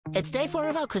It's day 4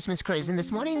 of our Christmas cruise, and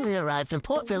this morning we arrived in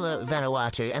Port Vila,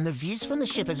 Vanuatu, and the views from the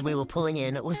ship as we were pulling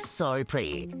in was so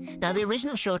pretty. Now, the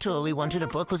original shore tour we wanted to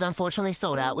book was unfortunately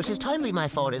sold out, which is totally my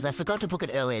fault as I forgot to book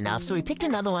it early enough, so we picked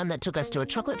another one that took us to a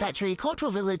chocolate factory, cultural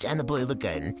village, and the Blue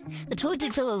Lagoon. The tour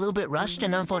did feel a little bit rushed,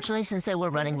 and unfortunately, since they were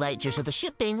running late due to the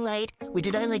ship being late, we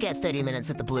did only get 30 minutes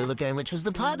at the Blue Lagoon, which was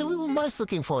the part that we were most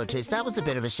looking forward to, so that was a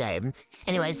bit of a shame.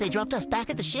 Anyways, they dropped us back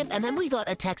at the ship, and then we got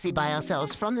a taxi by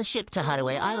ourselves from the ship to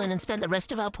HIDEAWAY Island and spent the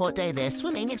rest of our port day there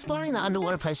swimming, exploring the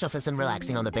underwater post office and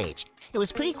relaxing on the beach. It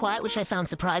was pretty quiet, which I found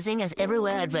surprising, as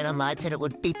everywhere I'd read online said it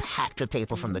would be packed with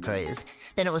people from the cruise.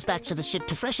 Then it was back to the ship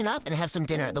to freshen up and have some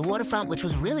dinner at the waterfront, which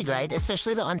was really great,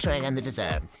 especially the entree and the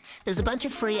dessert. There's a bunch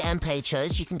of free and paid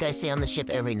shows you can go see on the ship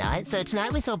every night, so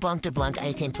tonight we saw Blanc de Blanc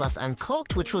 18 Plus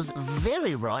Uncorked, which was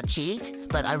very raunchy,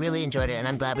 but I really enjoyed it and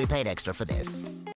I'm glad we paid extra for this.